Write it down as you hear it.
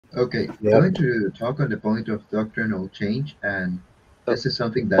Okay, Yep. going to talk on the point of doctrinal change, and Oh, this is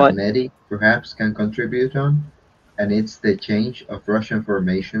something that what? Mehdi perhaps can contribute on, and it's the change of Russian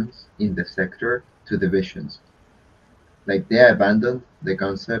formations in the sector to divisions. Like they abandoned the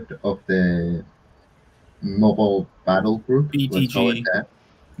concept of the mobile battle group, let's call it BTG. that,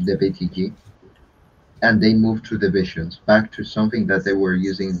 the BTG, and they moved to divisions, back to something that they were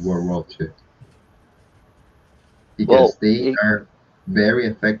using in World War II, because Well, they are very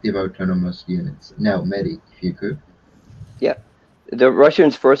effective autonomous units. Now, Mehdi, if you could. yeah. The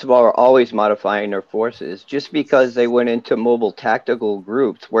Russians, first of all, are always modifying their forces. Just because they went into mobile tactical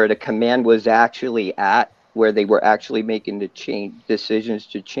groups where the command was actually at, where they were actually making the change decisions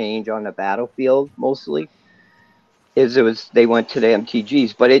to change on the battlefield, mostly, is it was they went to the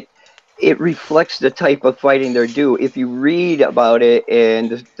MTGs. But it reflects the type of fighting they're do. If you read about it in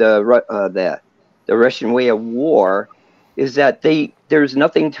the Russian way of war, is that there's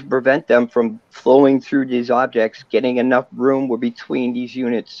nothing to prevent them from flowing through these objects, getting enough room between these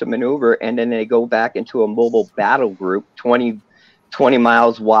units to maneuver, and then they go back into a mobile battle group 20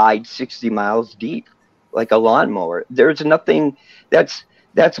 miles wide, 60 miles deep, like a lawnmower. There's nothing that's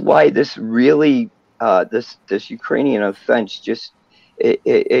why this really this Ukrainian offense just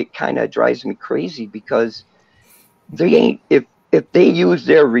it kind of drives me crazy, because they ain't if they use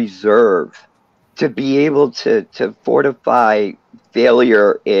their reserve to be able to fortify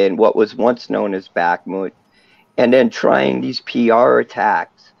failure in what was once known as Bakhmut, and then trying these PR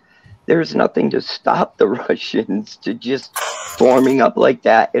attacks, there's nothing to stop the Russians to just forming up like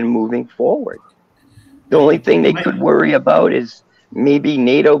that and moving forward. The only thing they could worry about is maybe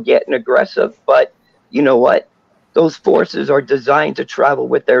NATO getting aggressive, but you know what? Those forces are designed to travel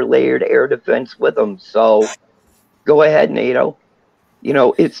with their layered air defense with them. So go ahead, NATO.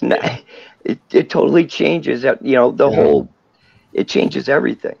 It's not, it totally changes that, the Yeah. whole, it changes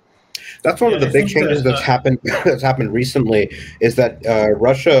everything. That's one of the I big think changes that that's happened that's happened recently is that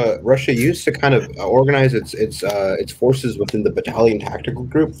Russia used to kind of organize its forces within the battalion tactical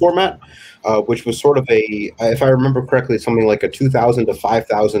group format, which was sort of if I remember correctly, something like a 2,000 to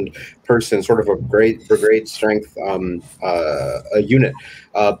 5,000 person sort of a great brigade strength a unit.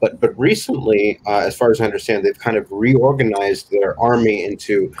 But recently, as far as I understand, they've kind of reorganized their army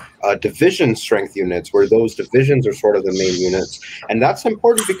into division strength units, where those divisions are sort of the main units, and that's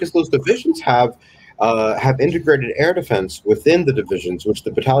important because those divisions have integrated air defense within the divisions, which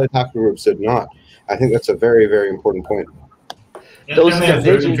the battalion tactical groups did not. I think that's a very, very important point. Those and they have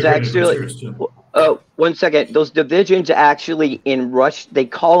their divisions integrated actually, materials too. one second. Those divisions actually in Rush, they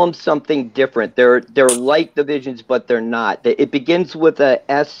call them something different. They're like divisions, but they're not. It begins with a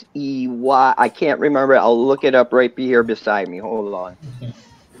SEY. I can't remember. I'll look it up right here beside me. Hold on. Okay.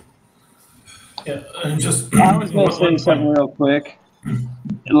 Yeah, and just I was going to say one something point. real quick.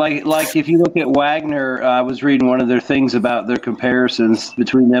 Like if you look at Wagner, I was reading one of their things about their comparisons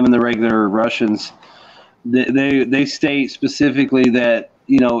between them and the regular Russians. They state specifically that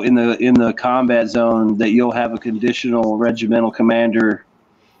in the combat zone that you'll have a conditional regimental commander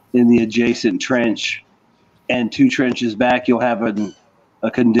in the adjacent trench, and 2 trenches back you'll have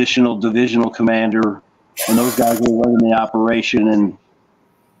a conditional divisional commander, and those guys will run the operation. And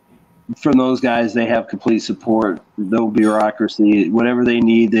from those guys, they have complete support. No bureaucracy. Whatever they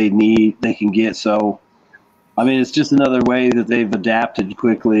need, they can get. So, I mean, it's just another way that they've adapted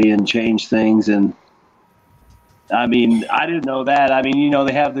quickly and changed things. And I mean, I didn't know that. I mean,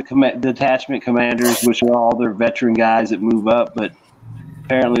 they have the detachment commanders, which are all their veteran guys that move up, but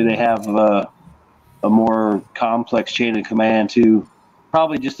apparently they have a more complex chain of command too,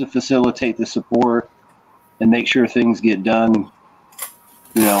 probably just to facilitate the support and make sure things get done.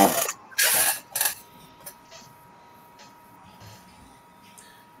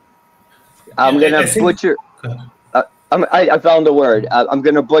 I'm Yeah, gonna I think. butcher. I found the word. I'm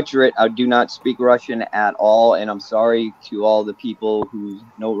going to butcher it. I do not speak Russian at all, and I'm sorry to all the people who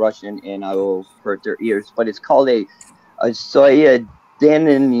know Russian, and I will hurt their ears. But it's called a soya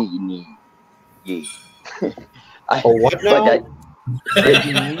denini. What now?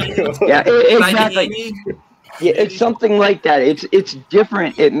 Yeah, exactly. Yeah, it's something like that. It's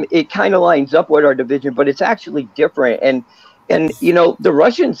different. It kind of lines up with our division, but it's actually different. And the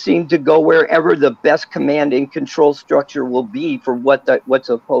Russians seem to go wherever the best command and control structure will be for what's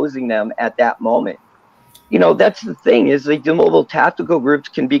opposing them at that moment. That's the thing, is like the mobile tactical groups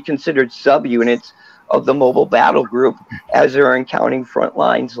can be considered subunits of the mobile battle group as they're encountering front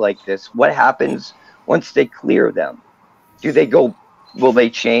lines like this. What happens once they clear them? Will they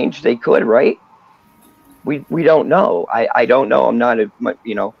change? They could, right? We don't know. I don't know. I'm not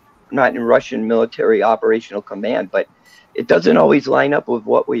not in Russian military operational command, but it doesn't always line up with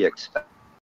what we expect.